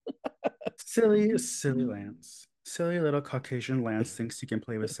Silly Lance. Silly little Caucasian Lance thinks he can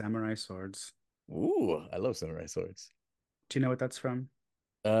play with samurai swords. Ooh, I love samurai swords. Do you know what that's from?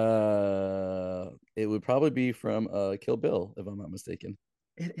 It would probably be from Kill Bill, if I'm not mistaken.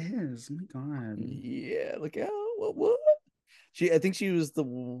 It is. Oh my God. Yeah, look out. What? I think she was the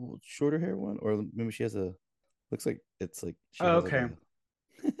shorter hair one, or maybe she has a, looks like it's like she Oh, has like okay.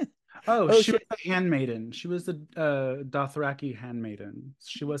 a, Oh, oh she was shit. the handmaiden. She was the Dothraki handmaiden.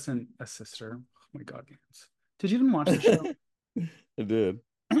 She wasn't a sister. Oh my God, Lance. Did you even watch the show? I did.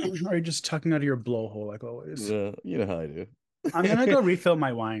 Or are you just tucking out of your blowhole like always? Yeah, you know how I do. I'm gonna go refill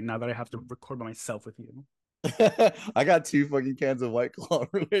my wine now that I have to record by myself with you. I got two fucking cans of White Claw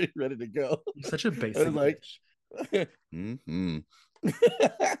ready to go. You're such a I was basic like, bitch. mm-hmm.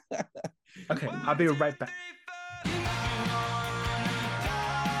 Okay, I'll be right back.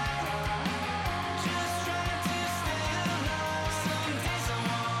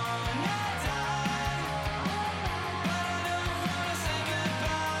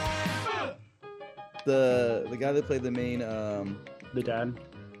 The guy that played the main The dad.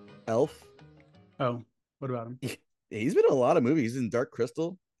 elf, Oh, what about him? he's been in a lot of movies. He's in Dark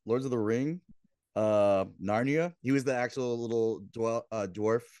Crystal, Lords of the Ring, Narnia. He was the actual little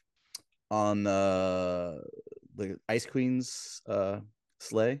dwarf on the Ice Queen's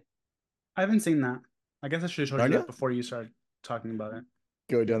sleigh. I haven't seen that. I guess I should have told you that Narnia? before you started talking about it.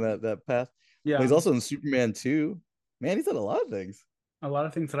 Go down that path. Well, he's Yeah, also in Superman 2. Man, he's done a lot of things. a lot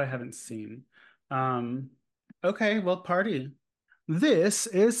of things that I haven't seen. Um, okay, well, party. This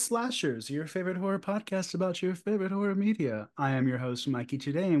is Slashers, your favorite horror podcast about your favorite horror media. I am your host, Mikey,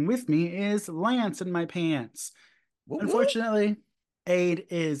 today, and with me is Lance in my pants. What? Unfortunately, Aid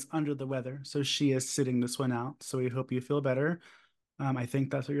is under the weather, so she is sitting this one out. So we hope you feel better. I think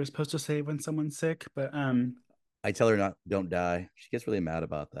that's what you're supposed to say when someone's sick, but I tell her not, don't die. She gets really mad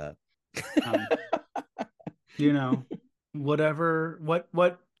about that. um, you know, whatever, what,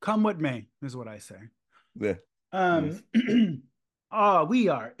 come what may is what I say. Yeah, Um, nice. we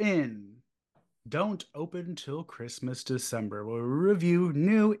are in Don't Open Till Christmas December, where we review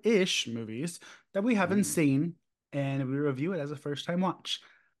new-ish movies that we haven't Mm. seen, and we review it as a first-time watch.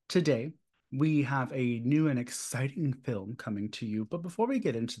 Today, we have a new and exciting film coming to you, but before we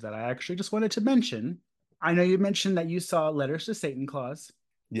get into that, I actually just wanted to mention, I know you mentioned that you saw Letters to Satan Claus. Is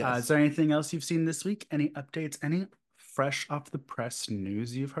Yes. there anything else you've seen this week? Any updates? Any fresh off the press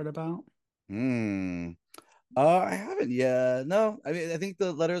news you've heard about? Hmm. I haven't yet. No, I mean, I think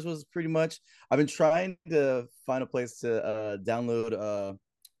the letters was pretty much. I've been trying to find a place to download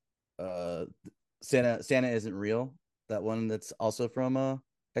uh Santa isn't real. That one that's also from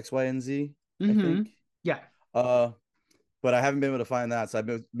X Y and Z, I Mm-hmm. think. Yeah. Uh, but I haven't been able to find that, so I've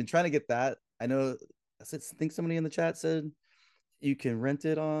been trying to get that. I know. Think somebody in the chat said you can rent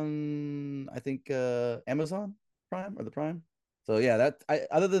it on, I think, Amazon Prime or the Prime. So yeah, that I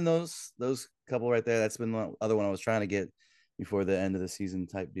other than those couple right there, that's been the other one I was trying to get before the end of the season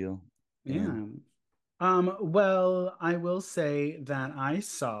type deal. Yeah. Yeah. Well, I will say that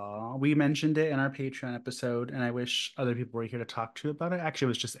we mentioned it in our Patreon episode, and I wish other people were here to talk to about it. Actually, it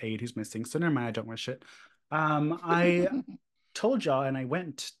was just Aid who's missing, so never mind, I don't wish it. I told y'all, and I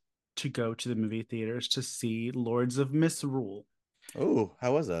went to go to the movie theaters to see Lords of Misrule. Oh,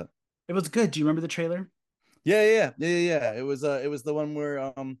 how was that? It was good. Do you remember the trailer? Yeah. It was the one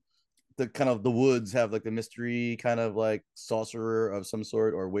where the kind of the woods have like the mystery kind of like sorcerer of some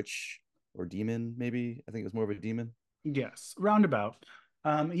sort or witch or demon, maybe. I think it was more of a demon. Yes, roundabout.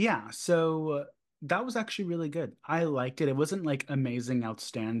 Yeah, so that was actually really good. I liked it. It wasn't like amazing,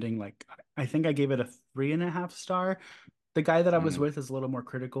 outstanding. Like I think I gave it a 3.5 star. The guy that I was Mm, with is a little more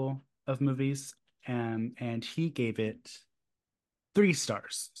critical of movies, and he gave it 3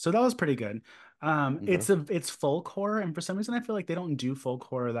 stars. So that was pretty good. okay. It's folk horror, and for some reason I feel like they don't do folk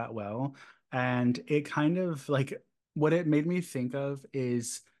horror that well. And it kind of like what it made me think of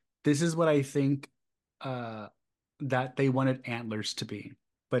is this is what I think uh that they wanted Antlers to be,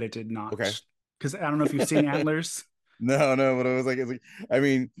 but it did Okay. not. Because I don't know if you've seen Antlers. No, but it's like, I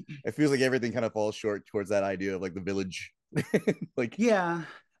mean, it feels like everything kind of falls short towards that idea of like the village. Like, Yeah,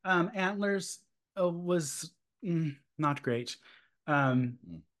 Antlers was not great. Um,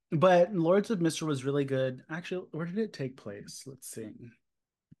 mm, but Lords of Mystery was really good. Actually, where did it take place? Let's see.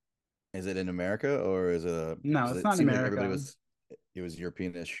 is it in America or is it No, because it's it not in seemed like everybody America. was, it was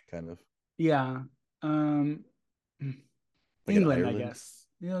Europeanish kind of Yeah. Um, like in England, I Ireland. guess.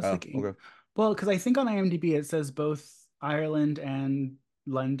 Yeah, it's Oh, like okay. well, because I think on IMDb it says both Ireland and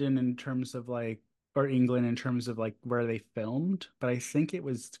London in terms of like or England in terms of like where they filmed, but I think it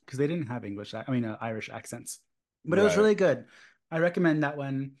was because they didn't have Irish accents. But it was Right. really good. I recommend that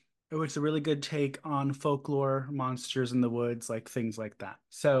one. It was a really good take on folklore, monsters in the woods, like things like that.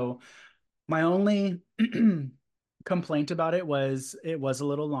 So my only complaint about it was a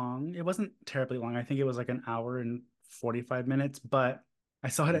little long. It wasn't terribly long. I think it was like an hour and 45 minutes, but I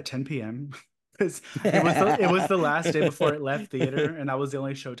saw it at 10 p.m. because it was the last day before it left theater, and that was the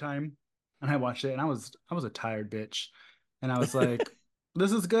only showtime. And I watched it, and I was a tired bitch, and I was like,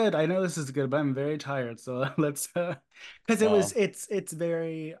 "This is good. I know this is good, but I'm very tired. So let's," because Oh, it's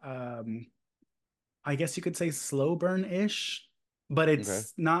very I guess you could say slow burn-ish, but okay.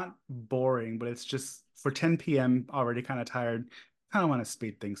 it's not boring, but it's just for 10 p.m. already kind of tired. Kind of want to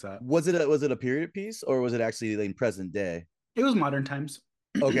speed things up. Was it a period piece or was it actually in present day? It was modern times.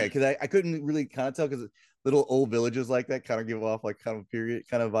 Okay, because I couldn't really kind of tell because little old villages like that kind of give off like kind of period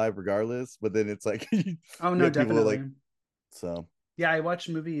kind of vibe regardless. But then it's like you Oh no, have people like definitely. so. Yeah, I watch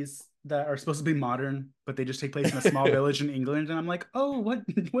movies that are supposed to be modern, but they just take place in a small village in England, and I'm like, oh,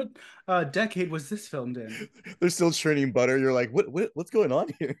 what decade was this filmed in? They're still churning butter. You're like, what's going on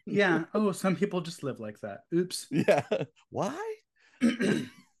here? Yeah. Oh, some people just live like that. Oops. Yeah. Why?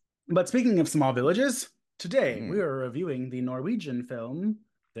 But speaking of small villages, today we Mm. are reviewing the Norwegian film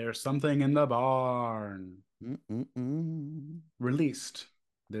There's Something in the Barn, Mm-mm-mm. released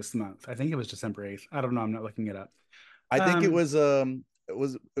this month. I think it was December 8th. I don't know, I'm not looking it up. I think Um, it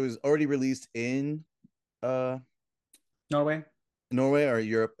was already released in uh Norway. Norway or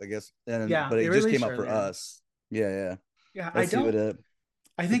Europe, I guess. And Yeah, but it it just came released out for earlier. us. Yeah, yeah. Yeah, Let's see what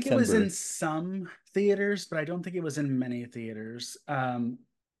I think it was in September. some theaters, but I don't think it was in many theaters.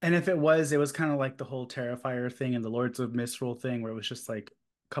 And if it was kind of like the whole Terrifier thing and the Lords of Misrule thing, where it was just like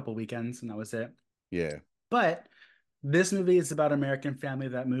a couple weekends and that was it. Yeah. But this movie is about an American family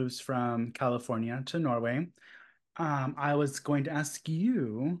that moves from California to Norway. I was going to ask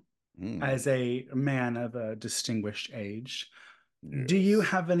you, Mm, as a man of a distinguished age, do you yes.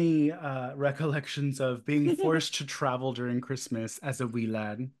 have any recollections of being forced to travel during Christmas as a wee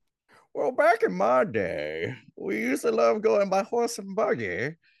lad? Well, back in my day, we used to love going by horse and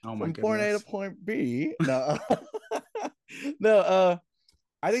buggy Oh my from point A to goodness. point B. No, no.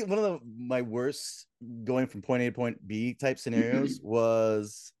 I think one of my worst going from point A to point B type scenarios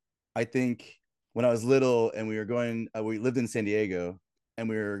was, I think when I was little and we were going, we lived in San Diego and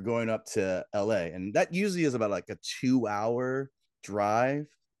we were going up to LA, and that usually is about like a 2 hour drive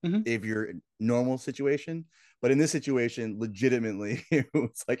Mhm. if you're in normal situation. But in this situation, legitimately, it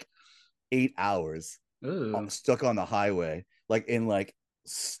was like 8 hours Ooh. stuck on the highway, like in like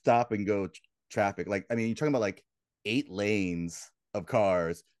stop and go traffic. Like, I mean, you're talking about like 8 lanes of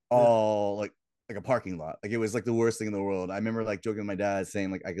cars, Ugh. all like a parking lot. Like it was like the worst thing in the world. I remember like joking with my dad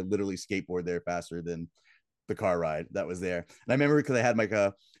saying like I could literally skateboard there faster than the car ride that was there. And I remember because I had like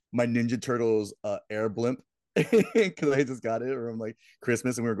my Ninja Turtles air blimp because I just got it around like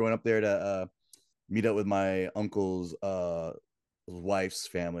Christmas and we were going up there to meet up with my uncle's wife's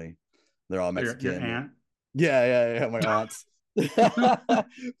family. They're all Your Mexican. aunt. Yeah, yeah, yeah. My aunts.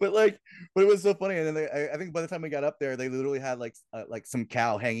 but like, but it was so funny. And then I think by the time we got up there, they literally had like some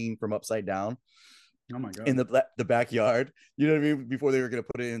cow hanging from upside down Oh my in God. the backyard. You know what I mean? Before they were gonna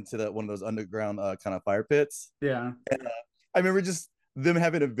put it into one of those underground kind of fire pits. Yeah. And I remember just them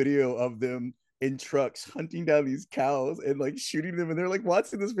having a video of them in trucks hunting down these cows and like shooting them, and they're like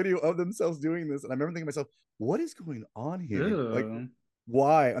watching this video of themselves doing this. And I remember thinking to myself, what is going on here? Like, Ooh.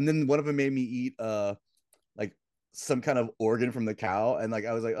 why? And then one of them made me eat like some kind of organ from the cow, and like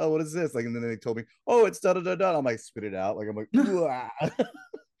I was like, oh, what is this? Like, and then they told me, oh, it's da da da da. I'm like, spit it out. Like I'm like,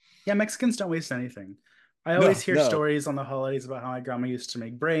 Yeah, Mexicans don't waste anything. I always no, hear no, stories on the holidays about how my grandma used to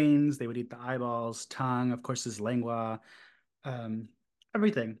make brains. They would eat the eyeballs, tongue, of course, his lengua, um,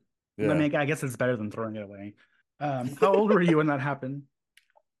 everything. I yeah. mean, I guess it's better than throwing it away. How old were you when that happened?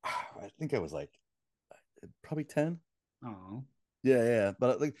 I think I was like probably 10. Oh, Yeah, yeah,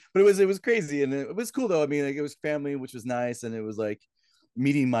 but it was crazy, and it was cool though. I mean, like it was family, which was nice, and it was like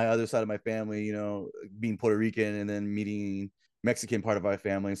meeting my other side of my family. You know, being Puerto Rican and then meeting Mexican part of my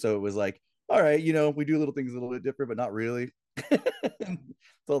family. So it was like, all right, you know, we do little things a little bit different, but not really.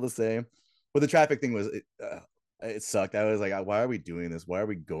 It's all the same. But the traffic thing was it sucked. I was like, why are we doing this? Why are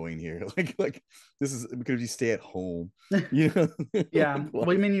we going here? Like this is because you stay at home. You know, yeah. like Well,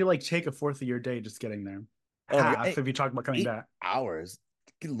 what? you mean you like take a fourth of your day just getting there? Oh my god, Half if you talk about coming eight back. hours.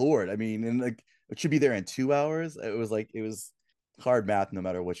 Good lord. I mean, and like it should be there in 2 hours. It was like it was hard math no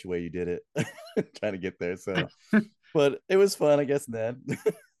matter which way you did it, trying to get there. So, but it was fun, I guess, then.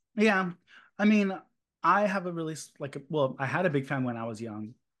 Yeah. I mean, I have a really well, I had a big family when I was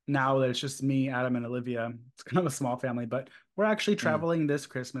young. Now that it's just me, Adam, and Olivia, it's kind of a small family, but we're actually Mm. traveling this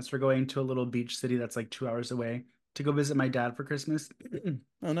Christmas. We're going to a little beach city that's like 2 hours away to go visit my dad for Christmas.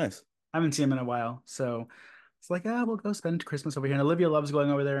 Oh, nice. I haven't seen him in a while. So it's like, ah, we'll go spend Christmas over here. And Olivia loves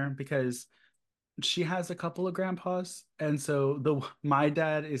going over there because she has a couple of grandpas. And so the my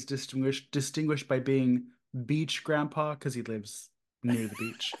dad is distinguished by being beach grandpa because he lives near the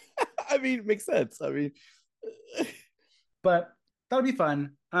beach. I mean, it makes sense. I mean, But that'll be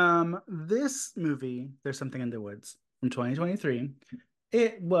fun. This movie, There's Something in the Woods from 2023.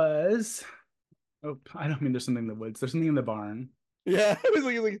 It was, oh, I don't mean there's something in the woods. There's something in the barn. yeah, I was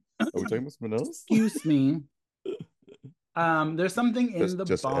like, are we talking about something else? Excuse me. There's something in the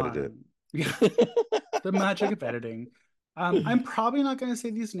Just edit it. barn. Yeah, the magic of editing. I'm probably not going to say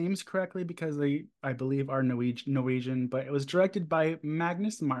these names correctly because they, I believe, are Norwegian, but it was directed by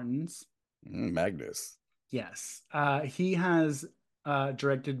Magnus Martins. Magnus. Yes. He has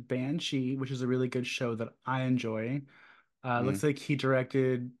directed Banshee, which is a really good show that I enjoy. Mm. Looks like he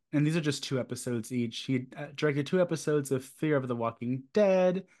directed, and these are just 2 episodes each. He directed 2 episodes of Fear of the Walking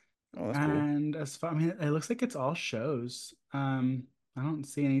Dead. Oh, that's cool. And as far, I mean, it looks like it's all shows. I don't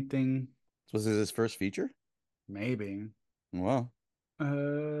see anything, So was this his first feature? maybe. Wow.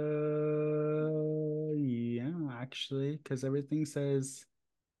 Yeah, actually, because everything says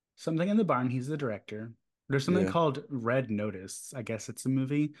something in the barn. He's the director. There's something Yeah. called Red Notice. I guess it's a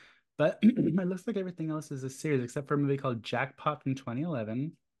movie, but it looks like everything else is a series except for a movie called Jackpot from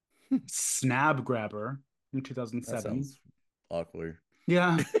 2011, Snab Grabber from That 2007. sounds awkward.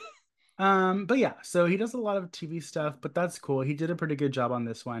 Yeah. But yeah, so he does a lot of TV stuff, but that's cool. He did a pretty good job on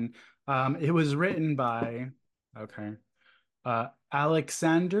this one. It was written by, okay,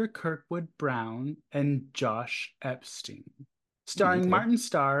 Alexander Kirkwood Brown and Josh Epstein, starring Okay. Martin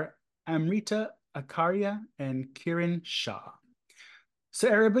Starr, Amrita Acharya, and Kiran Shah. So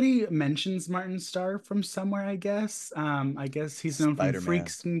everybody mentions Martin Starr from somewhere, I guess. I guess he's known from Spider-Man.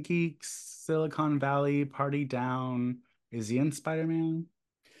 Freaks and Geeks, Silicon Valley, Party Down. Is he in Spider-Man?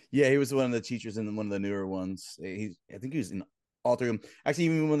 Yeah, he was one of the teachers in one of the newer ones. I think he was in all three of them. Actually,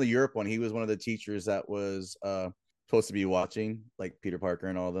 even one of the Europe one, he was one of the teachers that was supposed to be watching, like Peter Parker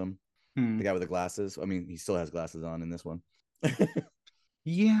and all of them. The Hmm. guy with the glasses. I mean, he still has glasses on in this one.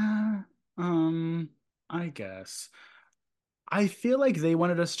 Yeah, I guess. I feel like they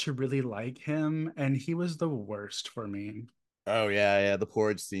wanted us to really like him, and he was the worst for me. Oh yeah, yeah. The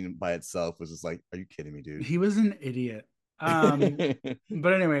porridge scene by itself was just like, are you kidding me, dude? He was an idiot.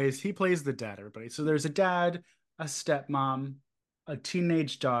 But anyways, he plays the dad, everybody. So there's a dad, a stepmom, a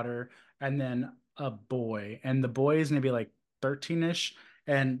teenage daughter, and then a boy. And the boy is maybe like 13-ish.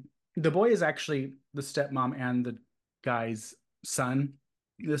 And the boy is actually the stepmom and the guy's son.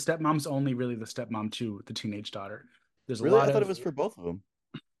 The stepmom's only really the stepmom to the teenage daughter. There's a Really? lot I thought it of, was for both of them.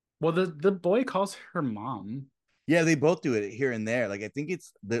 well, the boy calls her mom. Yeah, they both do it here and there. Like I think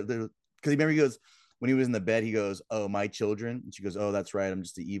it's the because remember he goes when he was in the bed, he goes, "Oh, my children," and she goes, "Oh, that's right. I'm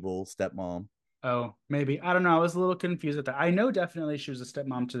just the evil stepmom." Oh, maybe. I don't know. I was a little confused at that. I know definitely she was a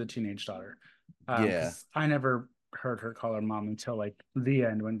stepmom to the teenage daughter. Yeah, Because I never heard her call her mom until like the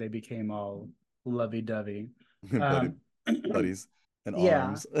end when they became all lovey-dovey. buddy, Um, buddies and yeah.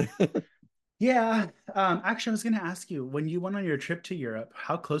 arms. Yeah. Actually, I was gonna ask you, when you went on your trip to Europe,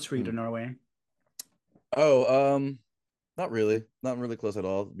 how close were you to Hmm. Norway? Oh, not really close at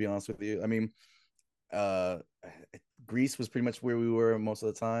all. To be honest with you, I mean, uh, Greece was pretty much where we were most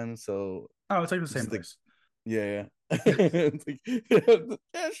of the time. So Oh, it's like the same just like, place. yeah, yeah, it's like,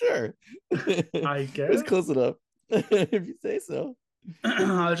 yeah, sure, I it's guess. close enough if you say so.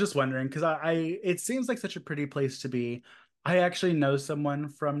 I was just wondering because it seems like such a pretty place to be. I actually know someone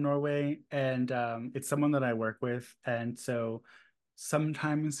from Norway, and it's someone that I work with, and so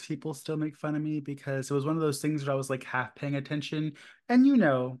sometimes people still make fun of me because it was one of those things where I was like half paying attention, and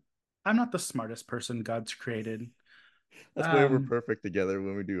I'm not the smartest person God's created. That's why we're Um, perfect together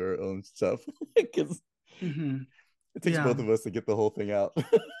when we do our own stuff because mhm. it takes both Yeah, of us to get the whole thing out.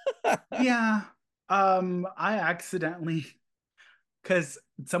 yeah. I accidentally because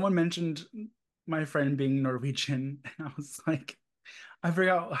someone mentioned my friend being Norwegian, and I was like, I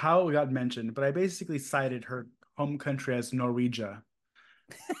forgot how it got mentioned, but I basically cited her home country as Norwegia.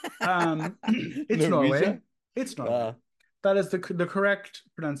 It's Norway. Norwegia. It's Norway. Uh, That is the correct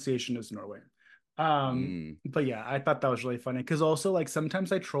pronunciation is Norway. mm. But yeah, I thought that was really funny because also like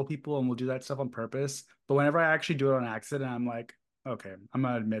sometimes I troll people and will do that stuff on purpose, but whenever I actually do it on accident, I'm like, okay, I'm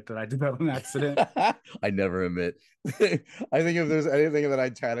gonna admit that I did that on accident I never admit. I think if there's anything that I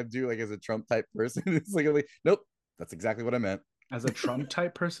try to do, like as a Trump type person, it's like, nope, that's exactly what I meant. as a Trump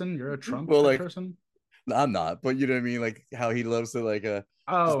type person. You're a Trump Well, type like person. I'm not, but you know what I mean. Like how he loves to like just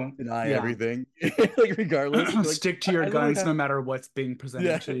Oh, deny yeah. everything, like regardless. You're like, Stick to your I literally guns have, no matter what's being presented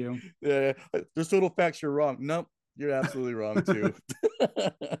yeah, to you. yeah. There's total facts. You're wrong. Nope, you're absolutely wrong too.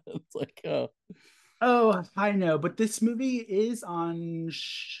 It's I know, but this movie is on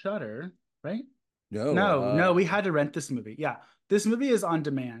Shutter, right? No, No, we had to rent this movie. Yeah, this movie is on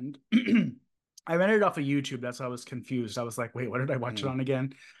demand. I rented it off of YouTube. That's why I was confused. I was like, wait, what did I watch it mm. on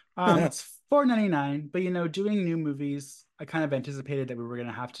again? It's 4.99, but doing new movies, I kind of anticipated that we were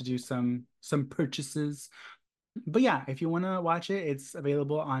gonna have to do some purchases. But yeah, if you want to watch it, it's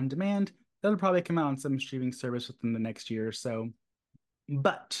available on demand. That'll probably come out on some streaming service within the next year or so.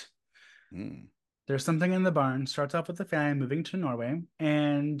 But Mm. there's something in the barn. Starts off with the family moving to Norway,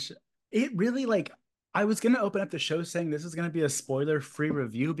 and it really like I was gonna open up the show saying this is gonna be a spoiler-free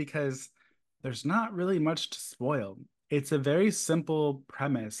review because there's not really much to spoil. It's a very simple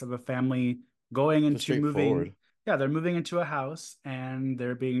premise of a family going Just into moving. straightforward. Yeah, they're moving into a house and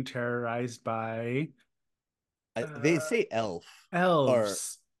they're being terrorized by They uh, say elf, or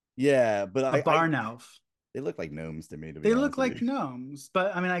elves, yeah, but a I barn elf. they look like gnomes to me, to be They look honest with you. like gnomes,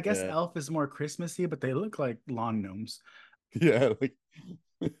 but I mean, I guess Yeah, elf is more Christmassy, but they look like lawn gnomes. yeah, like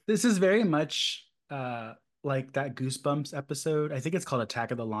This is very much like that Goosebumps episode. I think it's called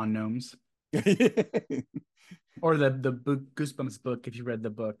Attack of the Lawn Gnomes or the Goosebumps book if you read the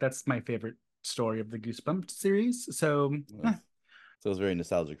book. That's my favorite story of the Goosebumps series. So, so it's very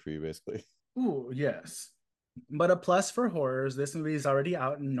nostalgic for you, basically. ooh, yes. But a plus for horrors, this movie is already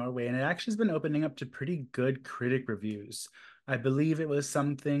out in Norway and it actually has been opening up to pretty good critic reviews. I believe it was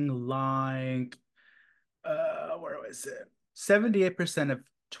something like where was it? 78% of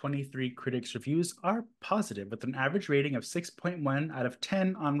 23 critics reviews are positive with an average rating of 6.1 out of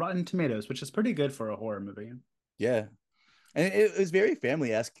 10 on Rotten Tomatoes, which is pretty good for a horror movie. Yeah, and it was very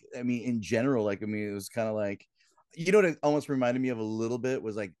family-esque. I mean, in general, like I mean, it was kind of like, you know what it almost reminded me of a little bit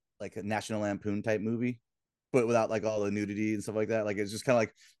was like a National Lampoon type movie, but without like all the nudity and stuff like that. Like it's just kind of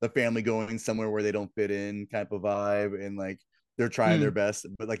like the family going somewhere where they don't fit in type of vibe, and like they're trying their Mm, best,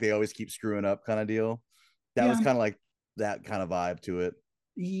 but like they always keep screwing up kind of deal. That was yeah. kind of like that kind of vibe to it.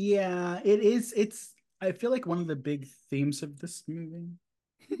 Yeah, it is. I feel like one of the big themes of this movie.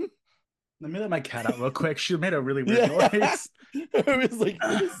 Let me let my cat out real quick. She made a really weird Yeah, noise. I was like,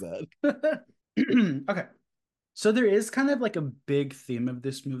 what is that? Okay. So there is kind of like a big theme of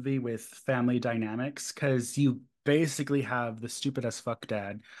this movie with family dynamics because you basically have the stupid as fuck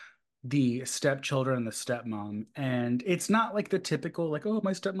dad, the stepchildren, and the stepmom. And it's not like the typical, like, oh,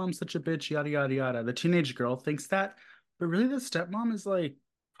 my stepmom's such a bitch, yada, yada, yada. The teenage girl thinks that, but really the stepmom is like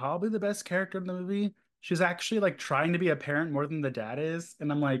probably the best character in the movie. She's actually like trying to be a parent more than the dad is.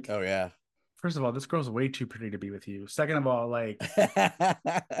 And I'm like, Oh yeah. first of all, this girl's way too pretty to be with you. Second of all, like,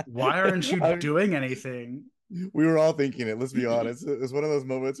 why aren't you doing anything? We were all thinking it. Let's be honest. It was one of those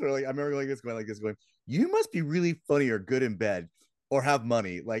moments where, like, I remember like this, going, "You must be really funny or good in bed, or have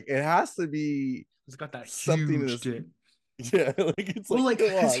money. Like, it has to be He's got that something in huge this." dick. Yeah, like it's Well, like, like,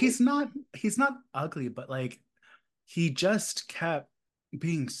 come because on. he's not ugly, but like he just kept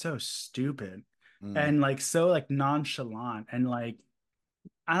being so stupid Mm, and like so like nonchalant and like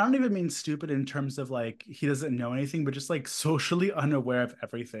I don't even mean stupid in terms of like he doesn't know anything, but just like socially unaware of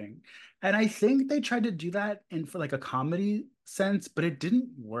everything. And I think they tried to do that in for like a comedy sense, but it didn't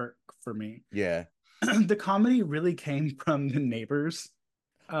work for me. yeah. The comedy really came from the neighbors.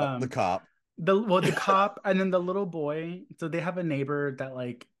 The Um, cop. the cop and then the little boy. So they have a neighbor that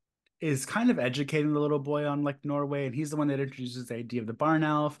like is kind of educating the little boy on like Norway, and he's the one that introduces the idea of the barn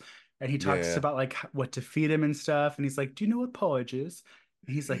elf, and he talks Yeah. about like what to feed him and stuff. And he's like, "Do you know what porridge is?"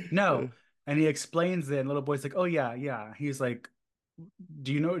 And he's like, "No." And he explains it, and the little boy's like, "Oh yeah, yeah." He's like,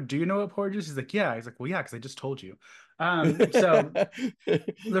 "Do you know what porridge is?" He's like, "Yeah." He's like, "Well, yeah, because I just told you." So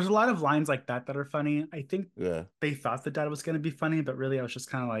there's a lot of lines like that that are funny. I think Yeah. they thought the dad was going to be funny, but really I was just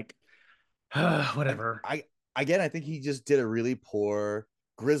kind of like, I, whatever. I again, I think he just did a really poor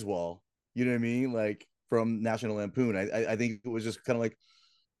Griswold. You know what I mean? Like from National Lampoon. I think it was just kind of like,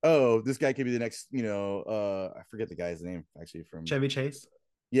 oh, this guy could be the next, I forget the guy's name actually from, Chevy Chase.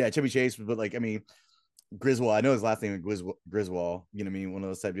 yeah, Chevy Chase, but like, I mean, Griswold, I know his last name is Griswold, you know what I mean? One of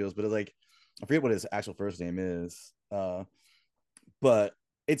those type deals, but it's like, I forget what his actual first name is. But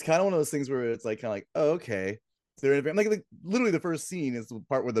it's kind of one of those things where it's like, kind of like, oh, okay. They're in like literally the first scene is the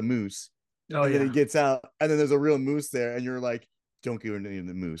part with the moose, Oh and then he yeah, gets out, and then there's a real moose there, and you're like, don't go into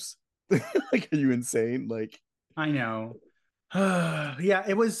the moose. Like, are you insane? Like, I know. Yeah,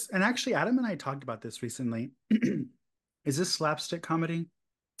 it was, and actually, Adam and I talked about this recently. Is this slapstick comedy?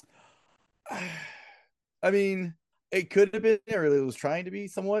 I mean, it could have been, or it was trying to be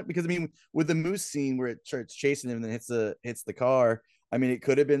somewhat, because I mean, with the moose scene where it starts chasing him and then hits the car. I mean, it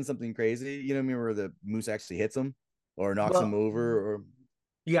could have been something crazy, you know what I mean, where the moose actually hits him or knocks him Well, over, or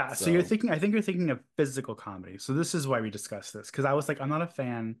yeah. so. I think you're thinking of physical comedy. So this is why we discussed this because I was like, I'm not a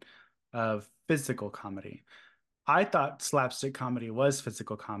fan of physical comedy. I thought slapstick comedy was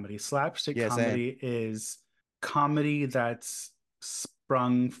physical comedy. Slapstick Yeah, same. comedy is comedy that's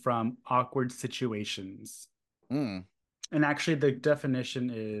sprung from awkward situations. Mm, And actually, the definition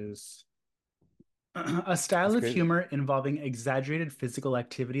is a style that's of crazy. humor involving exaggerated physical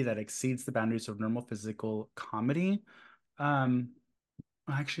activity that exceeds the boundaries of normal physical comedy. Um,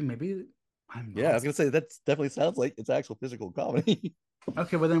 actually, maybe I'm Yeah, I wrong. was gonna say that definitely sounds like it's actual physical comedy.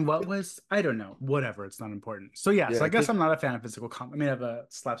 Okay, well then what was I don't know. Whatever, it's not important. So yeah, so Yeah, I guess because I'm not a fan of physical comedy. I mean of a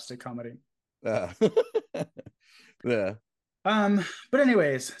slapstick comedy. uh, yeah. Um, but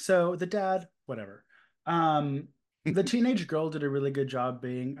anyways, so the dad, whatever. Um, the teenage girl did a really good job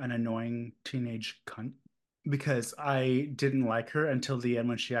being an annoying teenage cunt because I didn't like her until the end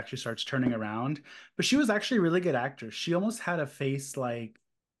when she actually starts turning around. But she was actually a really good actor. She almost had a face like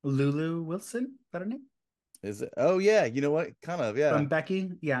Lulu Wilson, is that her name? Is it? Oh yeah, you know what? Kind of, yeah. From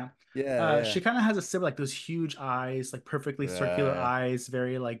Becky. Yeah. Yeah, yeah. She kind of has a similar, like those huge eyes, like perfectly circular Yeah. eyes,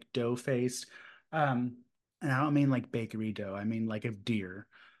 very like dough faced. Um, and I don't mean like bakery dough, I mean like a deer.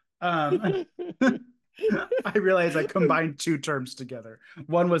 Um, I realize I combined two terms together.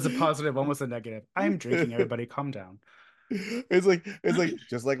 One was a positive, one was a negative. I'm drinking, everybody, calm down. It's like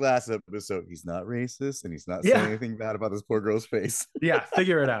just like last episode. He's not racist and he's not saying Yeah, anything bad about this poor girl's face. yeah,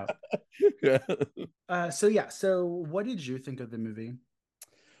 figure it out. Yeah. So yeah, so what did you think of the movie?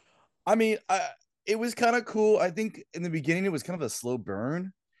 I mean, it was kind of cool. I think in the beginning it was kind of a slow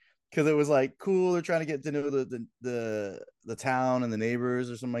burn because it was like cool. They're trying to get to know the town and the neighbors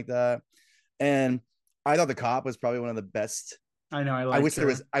or something like that. And I thought the cop was probably one of the best. I know I I liked wish there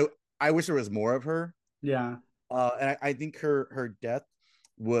was her. I wish there was more of her. Yeah, And I think her death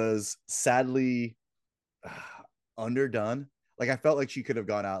was sadly underdone. Like I felt like she could have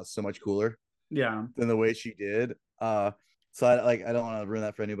gone out so much cooler yeah. than the way she did. So I don't want to ruin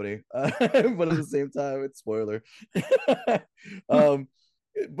that for anybody, but at the same time, it's spoiler. um,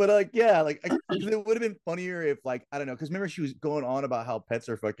 but like yeah, like because it would have been funnier if like I don't know, because remember she was going on about how pets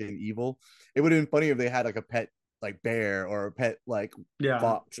are fucking evil. It would have been funny if they had like a pet like bear or a pet like Yeah.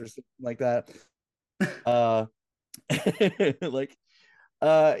 fox or something like that. Uh, like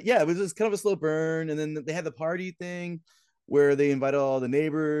yeah, it was just kind of a slow burn, and then they had the party thing where they invited all the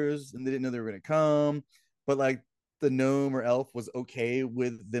neighbors and they didn't know they were going to come, but like the gnome or elf was okay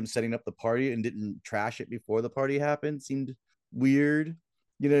with them setting up the party and didn't trash it before the party happened. Seemed weird.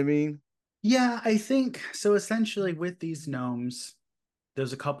 You know what I mean? Yeah, I think so. Essentially, with these gnomes,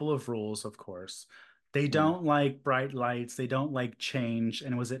 there's a couple of rules, of course. They Mm. don't like bright lights, they don't like change.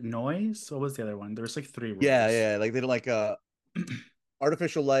 And was it noise? What was the other one? There was like three Yeah, rules. yeah. Like they don't like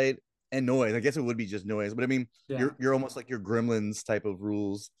artificial light and noise. I guess it would be just noise, but I mean, Yeah. you're almost like your gremlins type of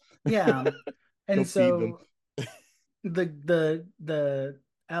rules. Yeah. And Don't feed them. so the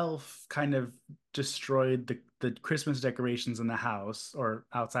elf kind of destroyed the Christmas decorations in the house or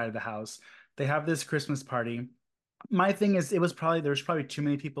outside of the house. They have this Christmas party. My thing is, there's probably too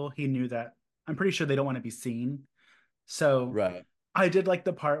many people. He knew that. I'm pretty sure they don't want to be seen. So Right. I did like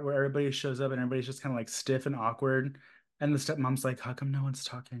the part where everybody shows up and everybody's just kind of like stiff and awkward. And the stepmom's like, how come no one's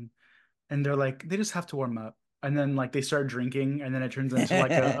talking? And they're like, they just have to warm up. And then like they start drinking and then it turns into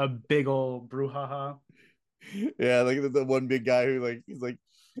like a big old brouhaha. Yeah, like the one big guy who like he's like,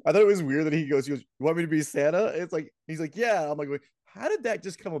 I thought it was weird that he goes, you want me to be Santa? It's like he's like, yeah. I'm like, wait, how did that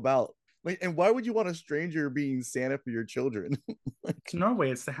just come about? Like, and why would you want a stranger being Santa for your children? It's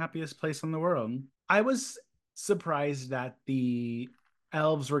Norway. It's the happiest place in the world. I was surprised that the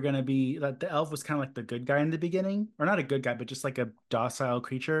elf was kind of like the good guy in the beginning, or not a good guy, but just like a docile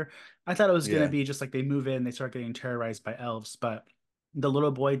creature. I thought it was going to Yeah, be just like they move in, they start getting terrorized by elves, but the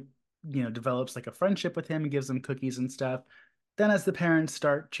little boy, develops like a friendship with him and gives him cookies and stuff. Then, as the parents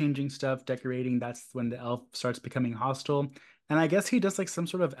start changing stuff, decorating, that's when the elf starts becoming hostile. And I guess he does like some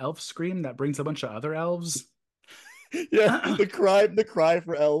sort of elf scream that brings a bunch of other elves. yeah. The cry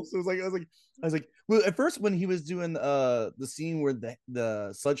for elves. It was like I was like, well, at first when he was doing the scene where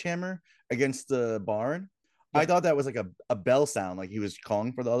the sledgehammer against the barn, I Yep. thought that was like a bell sound, like he was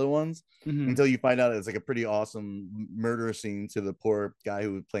calling for the other ones. Hmm. Until you find out it's like a pretty awesome murder scene to the poor guy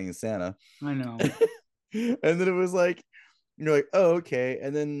who was playing Santa. I know. And then it was like you're like, oh, okay.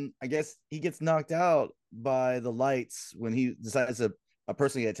 And then I guess he gets knocked out by the lights when he decides to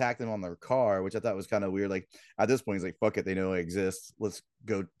personally attack them on their car, which I thought was kind of weird. Like at this point, he's like, fuck it, they know I exist. Let's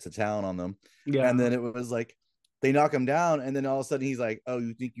go to town on them. And Yeah. then it was like they knock him down, and then all of a sudden he's like, oh,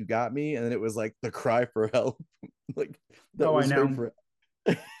 you think you got me? And then it was like the cry for help. Like that Oh, I was heard know. for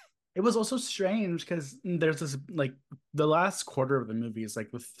It was also strange because there's this like the last quarter of the movie is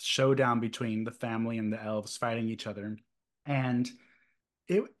like the showdown between the family and the elves fighting each other. And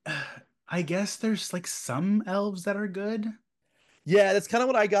it I guess there's like some elves that are good. Yeah, that's kind of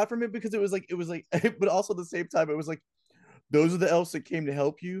what I got from it because it was like, but also at the same time, it was like those are the elves that came to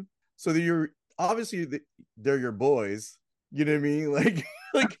help you. So that you're obviously they're your boys. You know what I mean? Like,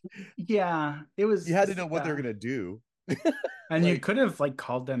 like Yeah, it you was, had to know what they're yeah. gonna do. And you Like, could have like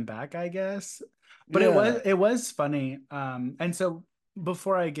called them back, I guess. But yeah, it was funny. And so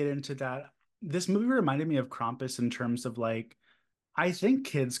before I get into that, this movie reminded me of Krampus in terms of like, I think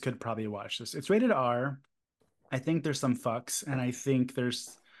kids could probably watch this. It's rated R. I think there's some fucks, and I think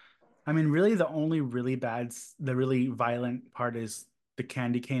there's, I mean, really the only really the really violent part is the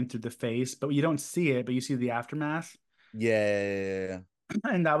candy cane through the face, but you don't see it, but you see the aftermath. yeah,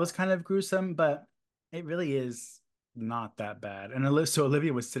 And that was kind of gruesome, but it really is not that bad. And so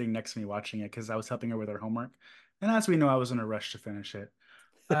Olivia was sitting next to me watching it because I was helping her with her homework. And as we know, I was in a rush to finish it.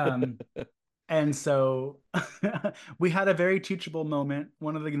 Um, and so we had a very teachable moment.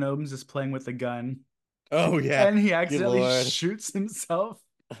 One of the gnomes is playing with a gun oh yeah, and he good accidentally lord. shoots himself.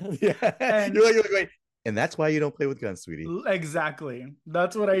 Yeah, And you're like, wait, and that's why you don't play with guns, sweetie. exactly.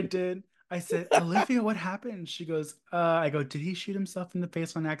 That's what I did. I said, Olivia, what happened? She goes, I go, did he shoot himself in the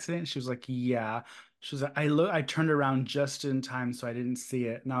face on accident? She was like, yeah. She was like, I turned around just in time, so I didn't see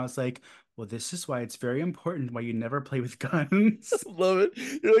it. And I was like, well, this is why it's very important why you never play with guns. Love it.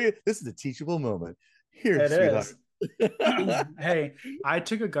 You're like, this is a teachable moment. Here, It sweetheart. is. Hey, I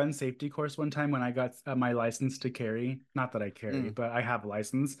took a gun safety course one time when I got my license to carry. Not that I carry, Mm, but I have a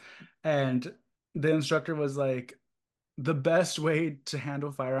license. And the instructor was like, the best way to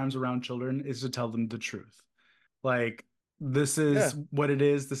handle firearms around children is to tell them the truth. Like, this is yeah, what it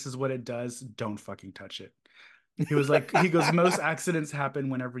is, this is what it does. Don't fucking touch it. He was like, he goes, most accidents happen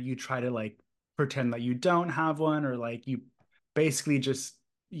whenever you try to like pretend that you don't have one, or like you basically just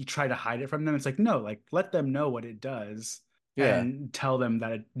you try to hide it from them. It's like, no, like let them know what it does yeah. and tell them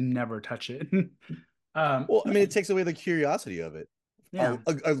that it never touch it. um, Well, I mean, it takes away the curiosity of it. yeah,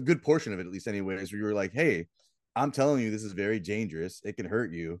 A good portion of it, at least, anyways. Where you were like, "Hey, I'm telling you, this is very dangerous. It can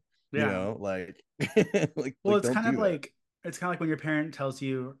hurt you. You yeah. know, like, Well, don't do that." it's kind of like when your parent tells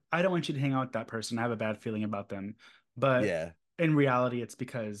you, "I don't want you to hang out with that person. I have a bad feeling about them." But Yeah, in reality, it's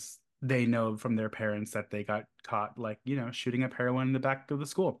because they know from their parents that they got caught, like, shooting up heroin in the back of the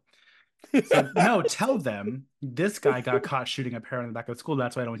school. So, no, tell them this guy got caught shooting up heroin in the back of the school.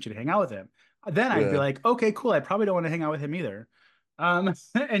 That's why I don't want you to hang out with him. Then I'd be yeah. like, okay, cool. I probably don't want to hang out with him either.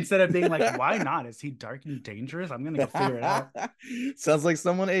 Instead of being like, why not? Is he dark and dangerous? I'm gonna go figure it out. Sounds like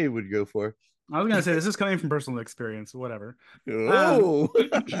someone A would go for. I was gonna say this is coming from personal experience, whatever. Um,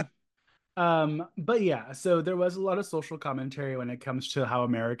 Oh, but yeah, so there was a lot of social commentary when it comes to how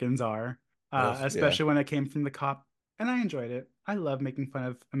Americans are, oh yeah. especially when it came from the cop, and I enjoyed it. I love making fun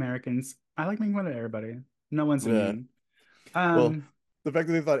of Americans. I like making fun of everybody. No one's Yeah. immune. Well, Um, the fact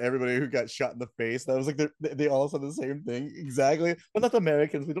that they thought everybody who got shot in the face, that was like they all said the same thing. Exactly. We're not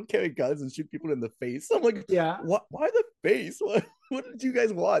Americans. We don't carry guns and shoot people in the face. I'm like, yeah, what? Why the face? What did you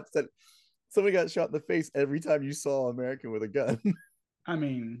guys watch that somebody got shot in the face every time you saw an American with a gun? I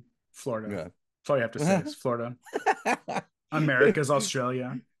mean, Florida. Yeah. That's all you have to say is Florida. America's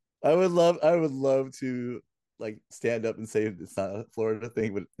Australia. I would love to like stand up and say it's not a Florida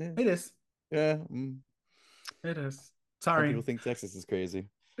thing, but It is. yeah, It is. some people Sorry. think Texas is crazy.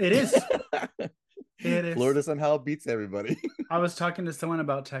 It is. It is. Florida somehow beats everybody. I was talking to someone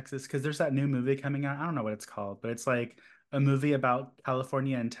about Texas because there's that new movie coming out. I don't know what it's called, but it's like a movie about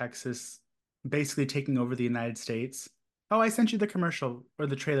California and Texas basically taking over the United States. Oh, I sent you the commercial or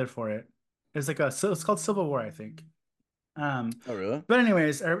the trailer for it. It's like so it's called Civil War, I think. Oh, really? But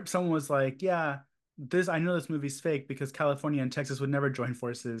anyways, someone was like, "Yeah, this I know this movie's fake because California and Texas would never join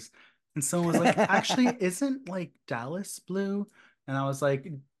forces." And someone was like, "Actually, isn't like Dallas blue?" And I was like,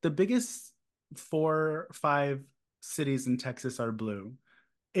 "The biggest 4, 5 cities in Texas are blue.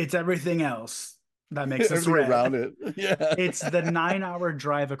 It's everything else that makes us Everything around red. it. Yeah. It's the 9 hour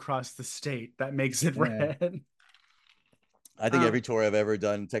drive across the state that makes it Yeah. red." I think every Um, tour I've ever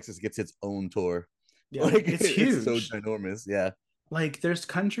done, Texas gets its own tour. yeah, Like it's it's so huge. ginormous. Yeah. Like there's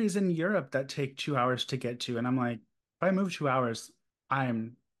countries in Europe that take 2 hours to get to, and I'm like, if I move 2 hours,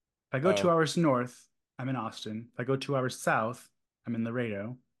 I'm if I go two Oh. hours north, I'm in Austin. If I go 2 hours south, I'm in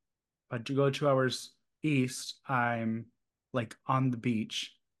Laredo. If I do go 2 hours east, I'm like on the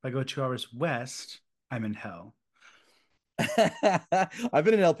beach. If I go 2 hours west, I'm in hell. I've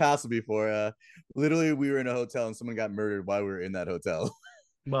been in El Paso before. Literally, we were in a hotel and someone got murdered while we were in that hotel.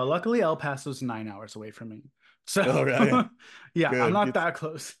 Well, luckily El Paso's 9 hours away from me. So Oh, yeah. yeah, I'm Good. not It's that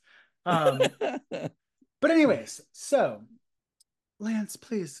close. But anyways, so Lance,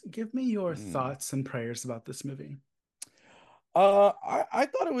 please give me your Hmm. thoughts and prayers about this movie. I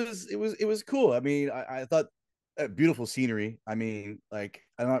thought it was cool. I mean, I thought beautiful scenery. I mean, like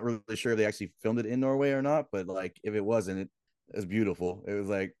I'm not really sure if they actually filmed it in Norway or not, but like if it wasn't, it was beautiful. It was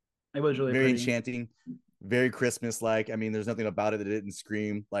like It was really very pretty. enchanting, very Christmas like. I mean, there's nothing about it that didn't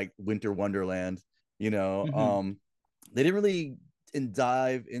scream like winter wonderland, you know. Hmm. They didn't really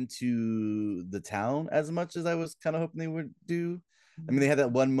dive into the town as much as I was kind of hoping they would do. I mean, they had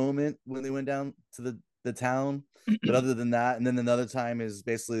that one moment when they went down to the town, but other than that, and then another time is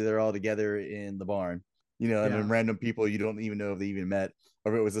basically they're all together in the barn, you know, and then Yeah. random people you don't even know if they even met,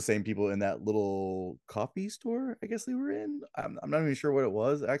 or if it was the same people in that little coffee store, I guess they were in. I'm not even sure what it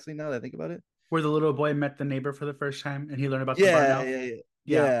was, actually, now that I think about it. Where the little boy met the neighbor for the first time and he learned about the barn Yeah, elf. yeah, yeah.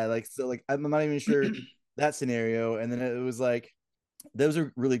 Yeah. Yeah, like so like I'm not even sure that scenario. And then it was like those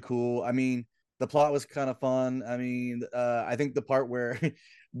are really cool. I mean, the plot was kind of fun. I mean, I think the part where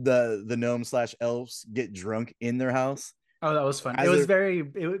the gnome slash elves get drunk in their house Oh, that was fun. as they're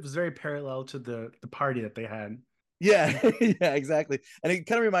It was very parallel to the party that they had. yeah, yeah, exactly. And it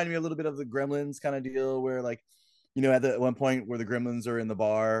kind of reminded me a little bit of the Gremlins kind of deal where like, you know, at one point where the Gremlins are in the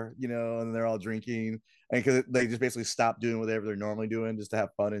bar, you know, and they're all drinking, and because they just basically stop doing whatever they're normally doing just to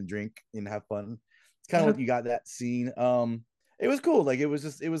have fun and drink and have fun. It's kind of Yeah. what you got that scene. It was cool. Like it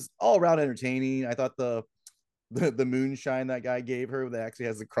was all around entertaining. I thought the moonshine that guy gave her that actually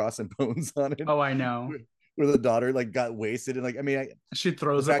has the cross and bones on it, Oh, I know. where the daughter like got wasted and like I mean She the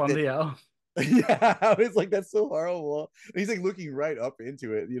throws up fact on that the elf. yeah, I was like, that's so horrible. And he's like looking right up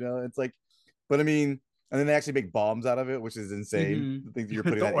into it, you know. It's like, but I mean, and then they actually make bombs out of it, which is insane. Hmm. The things that you're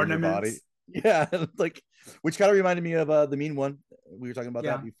With putting the that in your body. ornaments. Yeah, like which kind of reminded me of the mean one. We were talking about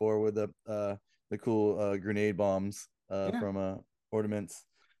that Yeah. before with the cool grenade bombs Yeah. from ornaments.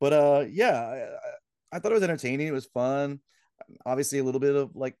 But yeah, I thought it was entertaining. It was fun. Obviously, a little bit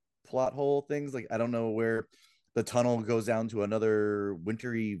of like plot hole things. Like I don't know where the tunnel goes down to another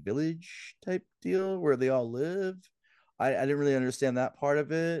wintry village type deal where they all live. I didn't really understand that part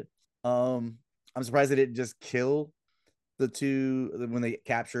of it. Um, I'm surprised they didn't just kill the two when they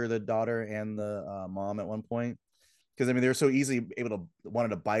capture the daughter and the mom at one point. Because I mean, they were so easily able to wanted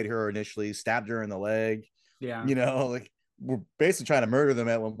to bite her initially, stabbed her in the leg. Yeah. You know, like we're basically trying to murder them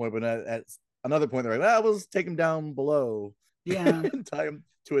at one point, but at another point they're like, "Well, we'll just take him down below Yeah. and tie him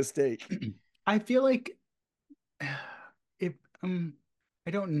to a stake." I feel like it I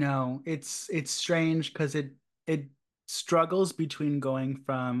don't know. It's strange because it struggles between going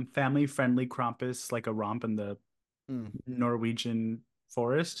from family friendly Krampus, like a romp in the Mm, Norwegian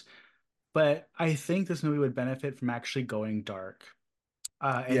forest, but I think this movie would benefit from actually going dark,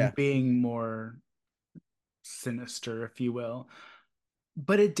 and yeah, being more sinister, if you will.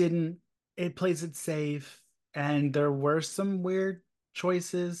 But it didn't. It plays it safe, and there were some weird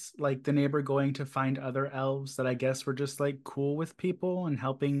choices, like the neighbor going to find other elves that I guess were just like cool with people and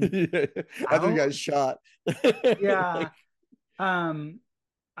helping after he got out. shot. Yeah. Like, Um,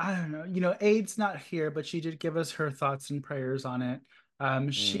 I don't know. Aid's not here, but she did give us her thoughts and prayers on it.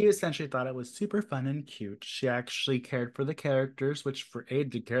 She mm. essentially thought it was super fun and cute. She actually cared for the characters, which for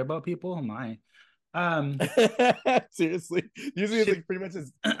Aid to care about people, oh my. Um, Seriously, usually it's she like pretty much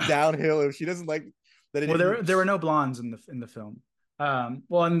it's downhill if she doesn't like that. It Well, didn't. there were no blondes in the film.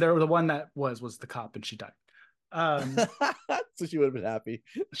 Well, and the one that was the cop, and she died. Um, So she would have been happy.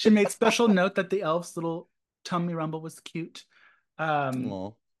 she made special note that the elf's little tummy rumble was cute. Um,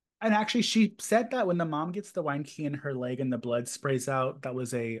 Oh, and actually, she said that when the mom gets the wine key in her leg and the blood sprays out, that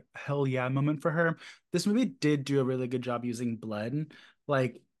was a hell yeah moment for her. This movie did do a really good job using blood,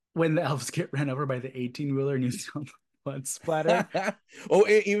 like when the elves get ran over by the 18-wheeler and you see all the blood splatter. oh,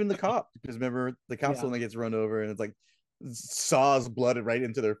 even the cop, because remember the cop's the Yeah. one that gets run over and it's like saws blood right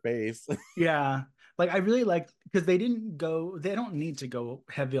into their face. Yeah. Like I really like because they don't need to go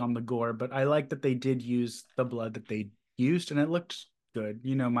heavy on the gore, but I like that they did use the blood that they used and it looked good.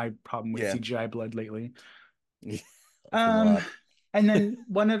 My problem with Yeah, CGI blood lately. it's been a Um, lot. and then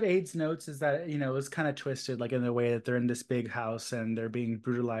one of Aid's notes is that, it was kind of twisted, like in the way that they're in this big house and they're being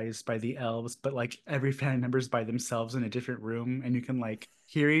brutalized by the elves, but like every family member's by themselves in a different room and you can like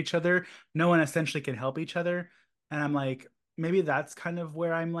hear each other. No one essentially can help each other. And I'm like, maybe that's kind of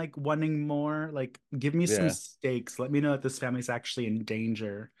where I'm like wanting more. Like, give me some Yeah. stakes. Let me know that this family's actually in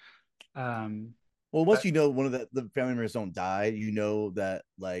danger. Well, once But you know one of the family members don't die, you know that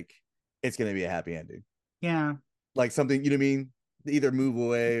like it's gonna be a happy ending. yeah, Like something, you know what I mean? They either move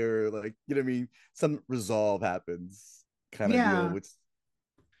away or like, you know what I mean? Some resolve happens kind of deal, yeah, which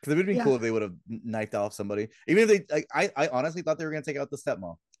because it would have been yeah. cool if they would have knifed off somebody. Even if they like I honestly thought they were gonna take out the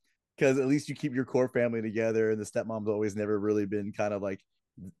stepmom. Because at least you keep your core family together and the stepmom's always never really been kind of like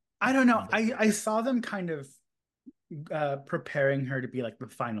I don't know. I saw them kind of preparing her to be like the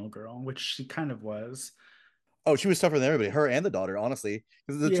final girl, which she kind of was. Oh, she was tougher than everybody, her and the daughter, honestly,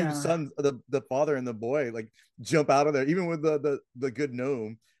 because the two Yeah, sons, the father and the boy, like jump out of there, even with the good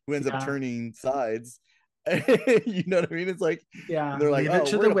gnome who ends up yeah, turning sides. You know what I mean? It's like yeah. they're like, Leave it oh,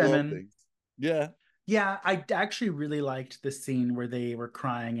 to we're the gonna blow up women. things. Yeah. Yeah, I actually really liked the scene where they were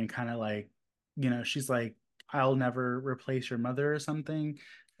crying and kind of like, she's like, I'll never replace your mother or something.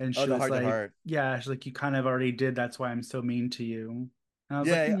 And Oh, she the was heart to like, heart. yeah, she's like, you kind of already did. That's why I'm so mean to you. And I was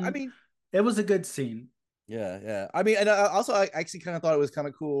like, Yeah, I mean, it was a good scene. yeah. I mean, and also I actually kind of thought it was kind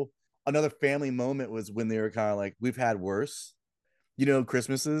of cool. Another family moment was when they were kind of like, we've had worse,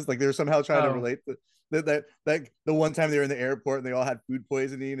 Christmases. Like they were somehow trying to Oh, relate that the one time they were in the airport and they all had food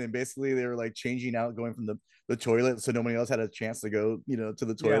poisoning and basically they were like changing out, going from the toilet so nobody else had a chance to go, to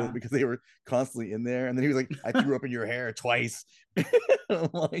the toilet yeah, because they were constantly in there. And then he was like, I threw up in your hair twice. I'm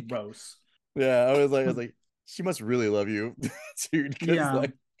like, gross. yeah, I was like, she must really love you, dude, because Yeah,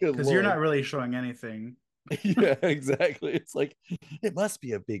 like, good because you're not lord. really showing anything. Yeah, exactly. It's like it must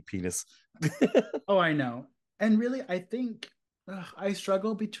be a big penis. Oh, I know. And really, I think I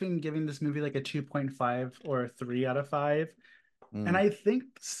struggle between giving this movie like a 2.5 or a 3 out of 5. And Mm. I think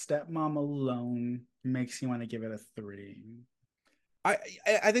Stepmom alone makes you want to give it a 3.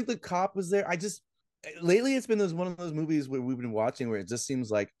 I think the cop was there. I just lately it's been one of those movies where we've been watching where it just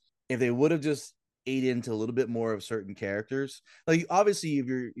seems like if they would have just ate into a little bit more of certain characters. Like obviously if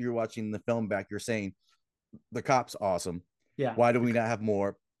you're watching the film back, you're saying the cop's awesome. Yeah. Why do we not have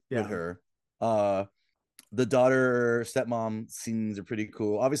more with Yeah. her? The daughter stepmom scenes are pretty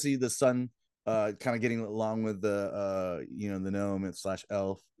cool. Obviously the son kind of getting along with the gnome and slash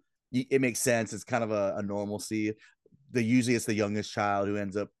elf. It makes sense. It's kind of a normalcy. Usually it's the youngest child who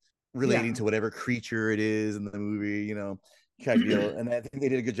ends up relating Yeah. to whatever creature it is in the movie, kind of deal. And I think they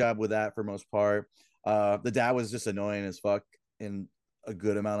did a good job with that for most part. The dad was just annoying as fuck in a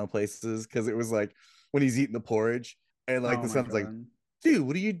good amount of places because it was like when he's eating the porridge and like Oh the my son's like, God. dude,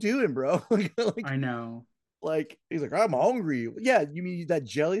 what are you doing, bro? I know. Like he's like, I'm hungry. Yeah, you mean that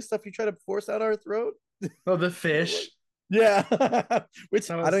jelly stuff you try to force out our throat? Oh, the Like, fish. yeah. Which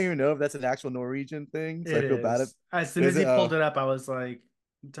That I don't was, even know if that's an actual Norwegian thing, so I it feel bad. is. As soon Is as he it? pulled it up, I was like,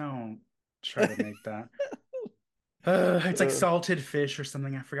 don't try to make that. It's like Uh, salted fish or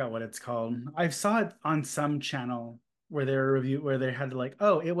something. I forgot what it's called. I saw it on some channel where they were review where they had to like,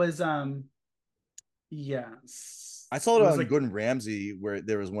 oh, it was yes. I saw It it was on like Gordon Ramsay where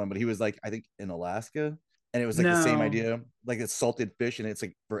there was one, but he was like, I think in Alaska, and it was like the same no. idea, like it's salted fish, and it's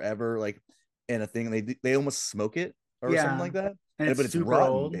like forever, like in a thing. And they almost smoke it or something Yeah. like that, And it's but it's super rotten,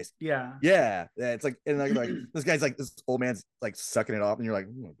 old. basically. Yeah. Yeah, it's like and like this guy's like this old man's like sucking it off, and you're like,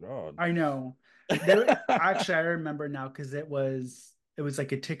 oh my I know. There god. actually I remember now because it was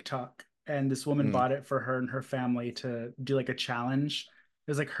like a TikTok and this woman Mm. bought it for her and her family to do like a challenge.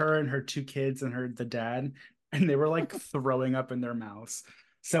 It was like her and her two kids and the dad, and they were like throwing up in their mouths.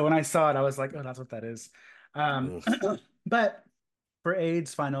 So when I saw it, I was like, oh, that's what that is. Um, Ugh. but for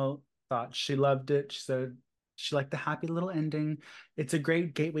Aiden's final thoughts, she loved it. She said she liked the happy little ending. It's a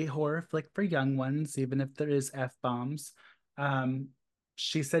great gateway horror flick for young ones, even if there is F-bombs. Um,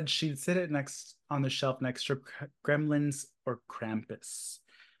 she said she'd sit it next on the shelf next to Gremlins or Krampus.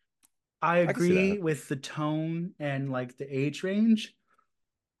 I I can see agree that. with the tone and like the age range.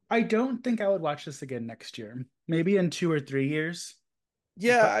 I don't think I would watch this again next year. Maybe in 2 or 3 years,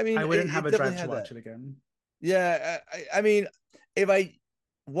 Yeah, but I I mean, wouldn't have it a definitely drive to had that. watch it again. Yeah, I mean, if I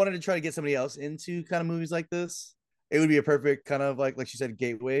wanted to try to get somebody else into kind of movies like this, it would be a perfect kind of like she said,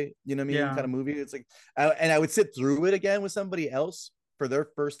 gateway. You know what I mean? Yeah, Kind of movie. It's like, and I would sit through it again with somebody else for their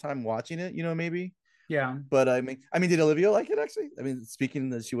first time watching it. Maybe. yeah. But did Olivia like it actually? I mean, speaking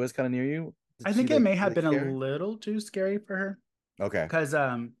that she was kind of near you, did I she think it may have like been a care? little too scary for her Okay. because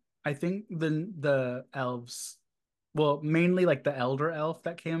I think the elves, well, mainly like the elder elf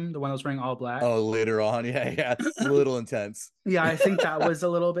that came, the one that was wearing all black. Oh, later on, yeah, a little intense. Yeah, I think that was a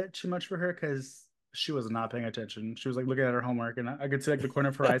little bit too much for her because she was not paying attention. She was like looking at her homework, and I could see like the corner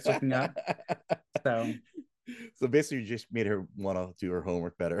of her eyes looking up. So So basically, you just made her want to do her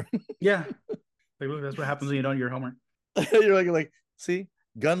homework better. yeah, like look, that's what happens when you don't do your homework. You're like, see,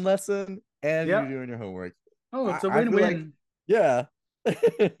 gun lesson, and you're Yeah. doing your homework. Oh, it's a I feel like, win-win. yeah,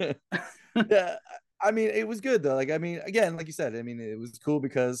 yeah. I mean, it was good though. Like, I mean, again, like you said, I mean, it was cool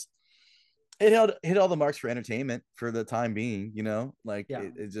because it hit all the marks for entertainment for the time being. Like Yeah.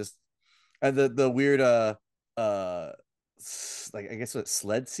 it just and the weird uh like I guess a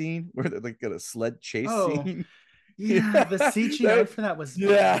sled scene where they're like got a sled chase Oh, scene. yeah. The Yeah, CGI for that was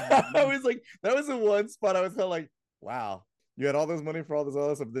yeah. I bad. was like, that was the one spot I was kind of like, wow, you had all this money for all this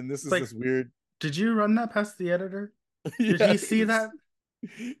other stuff. Then this It's is like, this weird. did you run that past the editor? Did Yeah, he see that?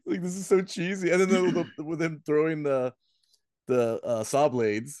 like this is so cheesy. And then with him throwing the saw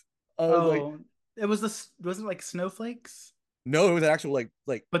blades, I was like, Oh, it was this wasn't it like snowflakes, no, it was actual like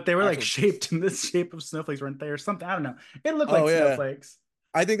but they were like actual. shaped in this shape of snowflakes, weren't they, or something? I don't know. It looked like Oh yeah, snowflakes.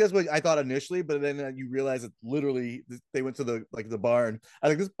 I think that's what I thought initially, but then you realize that literally they went to the barn. I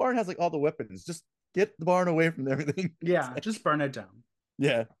think this barn has like all the weapons. Just get the barn away from everything. Yeah, just burn it down.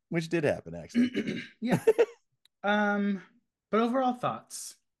 Yeah, which did happen actually. Yeah. Um, but overall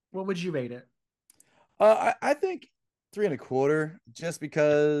thoughts. What would you rate it? I think 3.25, just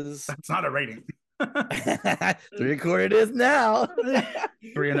because That's not a rating. 3.25 it is now.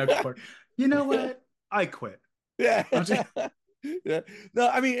 Three and a quarter. You know what? I quit. Yeah. I'm just, Yeah. No,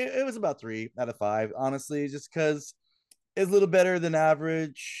 I mean it was about 3 out of 5, honestly, just because it's a little better than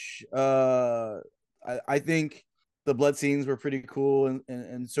average. I think the blood scenes were pretty cool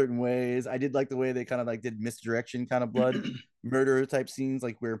in certain ways. I did like the way they kind of like did misdirection kind of blood murder type scenes,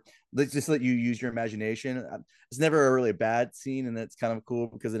 like where let's just let you use your imagination. It's never a really bad scene, and that's kind of cool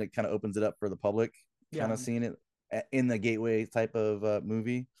because then it kind of opens it up for the public kind yeah. of seeing it in the gateway type of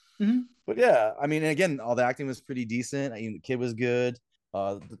movie. Mhm. But yeah, I mean, again, all the acting was pretty decent. I mean, the kid was good.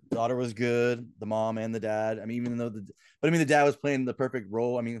 The daughter was good. The mom and the dad. I mean, even though but I mean, the dad was playing the perfect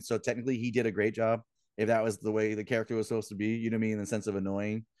role. I mean, so technically, he did a great job. If that was the way the character was supposed to be, you know what I mean, in the sense of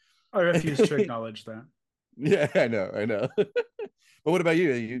annoying. I refuse to acknowledge that. Yeah, I know. But what about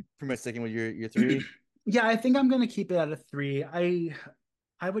you? Are you pretty much sticking with your three? Yeah, I think I'm gonna keep it at a three.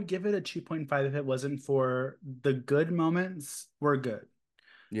 I would give it a 2.5 if it wasn't for the good moments were good.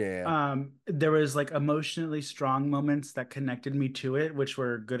 Yeah. There was like emotionally strong moments that connected me to it, which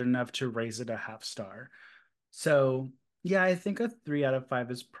were good enough to raise it a half star. So yeah, I think a 3 out of 5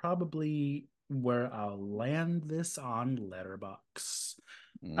 is probably where I'll land this on Letterbox.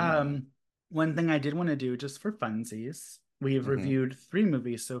 Mm. Um, One thing I did want to do just for funsies, we've Hmm. reviewed 3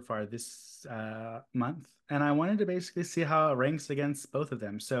 movies so far this month, and I wanted to basically see how it ranks against both of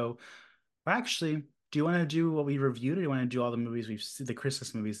them. So, actually, do you want to do what we reviewed, or do you want to do all the movies we've seen, the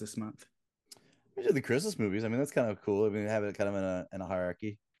Christmas movies this month? We did the Christmas movies. I mean, that's kind of cool. I mean, have it kind of in a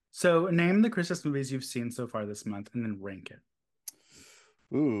hierarchy. So, name the Christmas movies you've seen so far this month, and then rank it.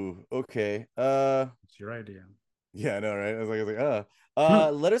 Ooh, okay. It's your idea. Yeah, I know,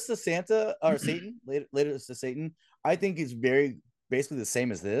 right? Letters to Santa or Satan, Letters to Satan. I think is very basically the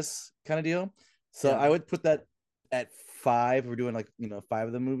same as this kind of deal. So Yeah, I would put that at 5. We're doing like 5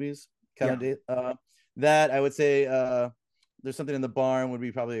 of the movies kind of yeah. day. That I would say there's something in the barn would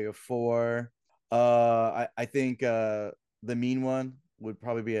be probably a 4. I think the mean one would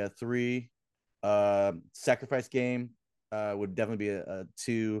probably be a 3. Sacrifice game would definitely be a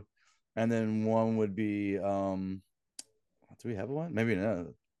 2, and then one would be do we have one? Maybe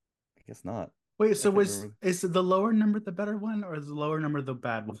no. I guess not. Wait, I so can't was remember. is the lower number the better one, or is the lower number the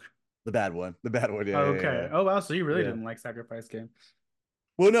bad one? The bad one. The bad one. Yeah, yeah, Okay. yeah. Oh wow, so you really Yeah. didn't like Sacrifice Game.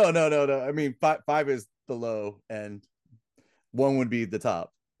 Well, no. I mean, five is the low, and one would be the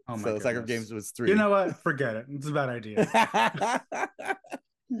top. Oh my So Sacred goodness. Games was You 3. know what? Forget it. It's a bad idea.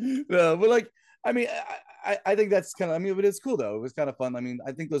 No, but like, I mean, I think that's kind of. I mean, but it's cool though. It was kind of fun. I mean,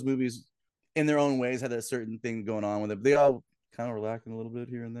 I think those movies, in their own ways, had a certain thing going on with them. They all kind of were lacking a little bit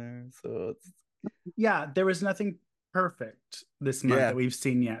here and there. So it's Yeah, there was nothing perfect this month that yeah, we've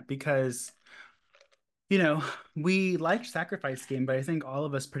seen yet because, you know, we liked Sacrifice Game, but I think all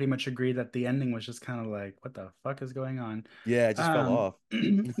of us pretty much agree that the ending was just kind of like, what the fuck is going on? yeah. It just fell off.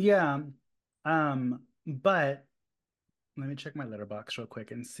 Yeah. But let me check my letterbox real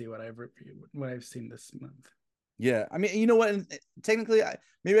quick and see what I've reviewed, what I've seen this month. Yeah, I mean, you know what? Technically,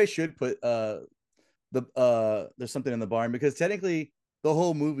 maybe I should put the there's something in the barn, because technically the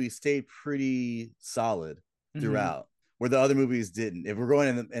whole movie stayed pretty solid Hmm. throughout, where the other movies didn't. If we're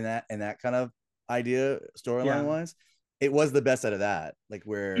going in that kind of idea storyline Yeah. wise, it was the best out of that. Like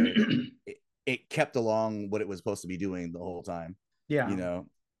where it kept along what it was supposed to be doing the whole time, you Yeah. know,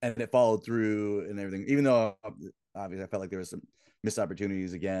 and it followed through and everything. Even though obviously I felt like there was some missed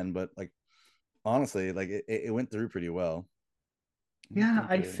opportunities again, but like honestly, like it went through pretty well. I Yeah,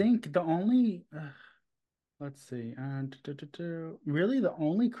 think I think the only let's see, really the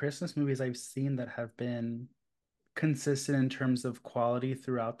only Christmas movies I've seen that have been consistent in terms of quality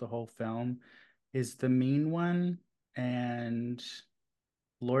throughout the whole film is The Mean One and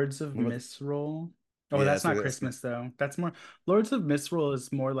Lords of what about Misrule. Oh, yeah, that's that's what not that's Christmas though. That's more Lords of Misrule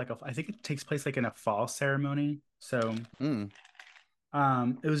is more like a I think it takes place like in a fall ceremony. So, mm.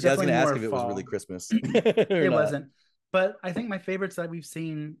 it was Yeah, I was definitely gonna ask more if it was really fall. Christmas or It not. wasn't. But I think my favorites that we've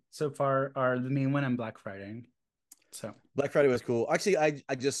seen so far are The Mean One and Black Friday. So, Black Friday was cool. Actually,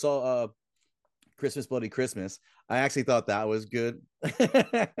 I just saw Christmas Bloody Christmas. I actually thought that was good.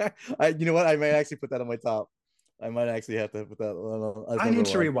 You know what? I might actually put that on my top. I might actually have to put that on as I number need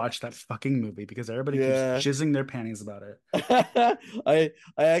to one. rewatch that fucking movie because everybody keeps Yeah. jizzing their panties about it. I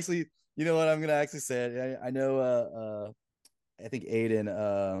actually, you know what? I'm gonna actually say it. I know. I think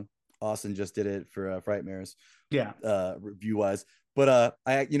Aiden Austin just did it for Frightmares Yeah. review wise. But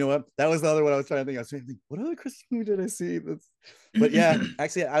I you know what? That was the other one I was trying to think. I was trying to think, what other Christmas movie did I see? But yeah,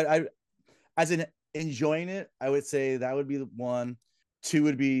 actually, I as in enjoying it, I would say that would be the one. Two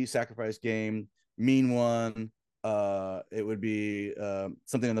would be Sacrifice Game. Mean One. It would be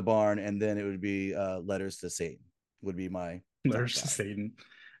Something in the Barn, and then it would be Letters to Satan. Would be my top Letters to five. Satan.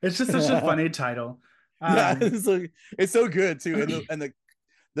 It's just such a funny title. Yeah, Um, it's so good too, and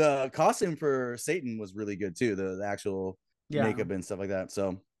the costume for Satan was really good too. The actual yeah. makeup and stuff like that.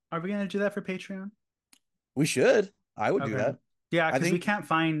 So Are we gonna do that for Patreon? we should. I would do Okay. that. Yeah, I because we think. can't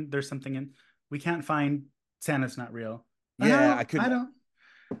find there's something in we can't find Santa's Not Real. And Yeah, I I couldn't. don't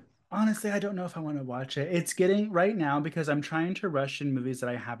honestly I don't know if I want to watch it. It's getting right now because I'm trying to rush in movies that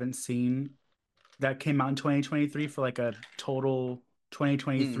I haven't seen that came out in 2023 for like a total Mm.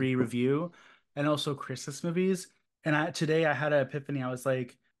 2023 review and also Christmas movies. And today I had an epiphany. I was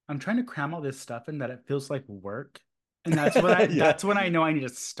like, I'm trying to cram all this stuff in that it feels like work. And Yeah. that's when I know I need to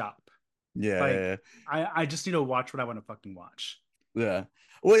stop. Yeah, Like yeah, I just need to watch what I want to fucking watch. yeah.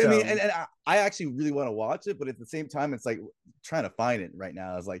 Well, I mean, So I actually really want to watch it, but at the same time, it's like trying to find it right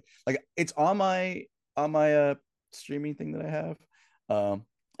now. It's like it's on my streaming thing that I have,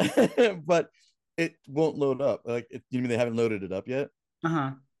 but it won't load up. Like, you mean they haven't loaded it up yet?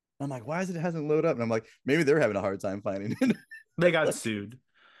 uh-huh. I'm like, why is it hasn't loaded up? And I'm like, maybe they're having a hard time finding it. They got Like, sued.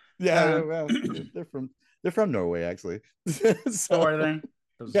 yeah, Um well, they're from Norway actually. oh, So are they?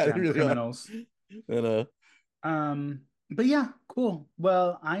 Those yeah, they damn really are. criminals. And But yeah, cool.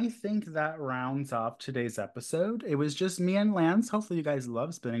 Well, I think that rounds off today's episode. It was just me and Lance. Hopefully, you guys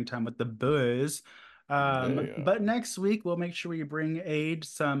love spending time with the boys. yeah. But next week we'll make sure we bring Aid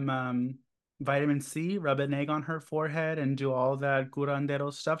some vitamin C, rub an egg on her forehead, and do all that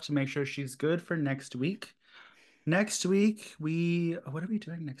curandero stuff to make sure she's good for next week. Next week, what are we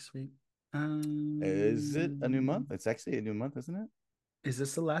doing next week? Is it a new Um, month? It's actually a new month, isn't it? is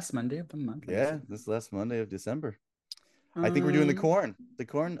this the last Monday of the month? Let me Yeah, see. this last Monday of December. I think we're doing the Um, corn. The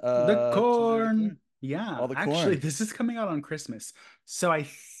corn, The children of the corn. corn. Yeah, All the actually, corn. this is coming out on Christmas. So I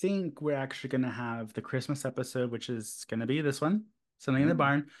think we're actually going to have the Christmas episode, which is going to be this one, Something in the Mm.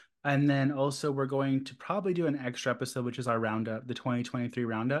 Barn. And then also we're going to probably do an extra episode, which is our roundup, the 2023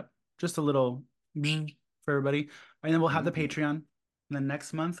 roundup. Just a little me for everybody. And then we'll have the Mm. Patreon. And then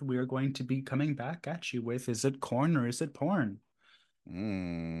next month we are going to be coming back at you with is it corn or is it porn?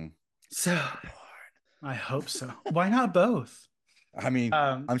 Mm. So Porn. I hope so. Why not both? I mean,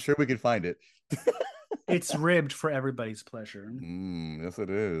 Um, I'm sure we could find it. it's ribbed for everybody's pleasure. Yes, it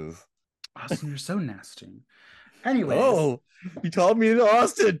is. Austin, you're so nasty. Anyways, Oh, you called me in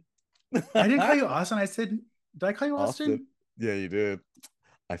Austin. I didn't call you Austin. I said, did I call you Austin. Austin? Yeah, you did.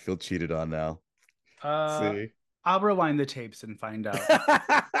 I feel cheated on now. Uh, See? I'll rewind the tapes and find out.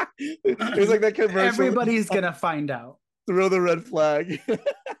 It was like that commercial. Everybody's gonna find out. Throw the red flag.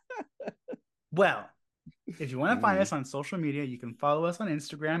 Well, if you want to find Mm. us on social media, you can follow us on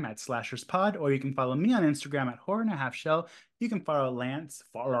Instagram at SlashersPod, or you can follow me on Instagram at Horror and a Half Shell. You can follow Lance.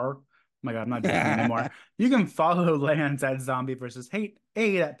 Oh my God, I'm not drinking anymore. You can follow Lance at Zombie versus Hate,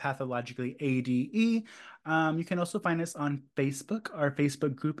 A at Pathologically ADE. You can also find us on Facebook. Our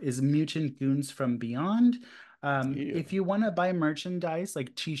Facebook group is Mutant Goons from Beyond. Yeah. If you want to buy merchandise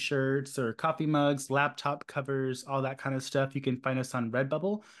like t-shirts or coffee mugs, laptop covers, all that kind of stuff, you can find us on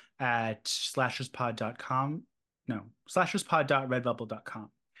Redbubble at slasherspod.com. No, slasherspod.redbubble.com.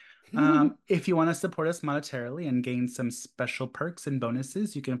 If you want to support us monetarily and gain some special perks and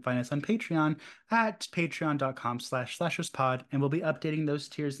bonuses, you can find us on Patreon at patreon.com/slasherspod, and we'll be updating those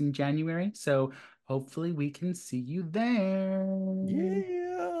tiers in January. So hopefully we can see you there.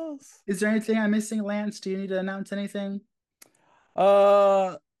 Yes. Is there anything I'm missing, Lance? Do you need to announce anything?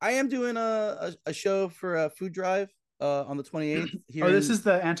 I am doing a show for a food drive on the 28th here Oh, this in is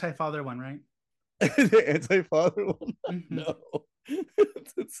the anti-father one, right? the anti-father one. Mm-hmm. No.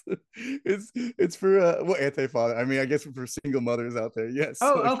 It's for well, anti-father. I mean, I guess for single mothers out there. Yes. I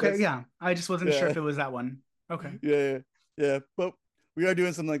Oh, okay, guess. yeah. I just wasn't sure Yeah. if it was that one. Okay. Yeah. Yeah. But we are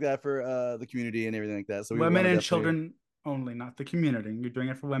doing something like that for the community and everything like that. So we Women want to and definitely children only, not the community. You're doing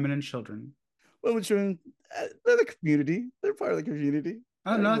it for women and children. well, we're showing they're the community. They're part of the community.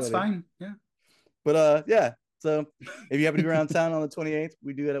 Oh, no, it's Everybody. fine. Yeah. But yeah. So if you happen to be around town on the 28th,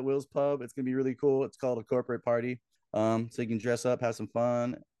 we do it at Will's Pub. It's gonna be really cool. It's called a corporate party. So you can dress up, have some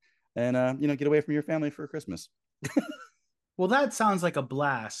fun. and get away from your family for Christmas. Well, that sounds like a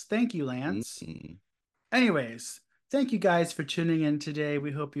blast. Thank you, Lance. Mm-hmm. Anyways, thank you guys for tuning in today.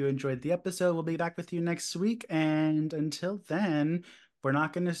 We hope you enjoyed the episode. We'll be back with you next week. And until then, we're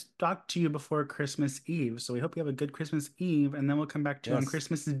not going to talk to you before Christmas Eve. So we hope you have a good Christmas Eve. And then we'll come back to you on Yes.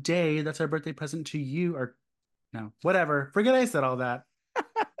 Christmas Day. That's our birthday present to you. Or no, whatever. Forget I said all that.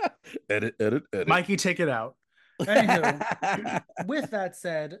 Edit, edit, edit. Mikey, take it out. Anywho, with that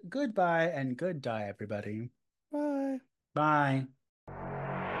said, goodbye and good die, everybody. Bye. Bye.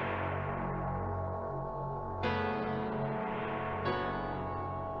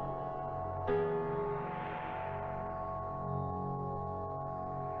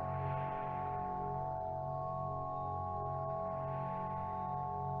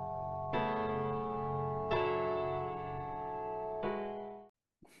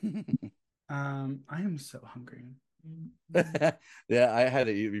 I am so hungry. Yeah, I had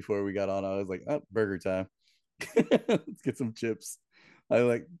to eat before we got on. I was like, oh, burger time. Let's get some chips. I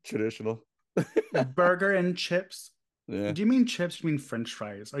like traditional. Burger and chips. Yeah. Do you mean chips? Do you mean French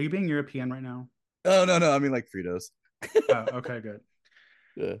fries? Are you being European right now? Oh no, I mean like Fritos. Oh, okay, good.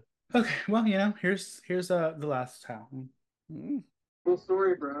 Yeah. Okay, well, here's the last towel. Mm. Full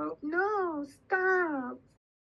story, bro. No, stop.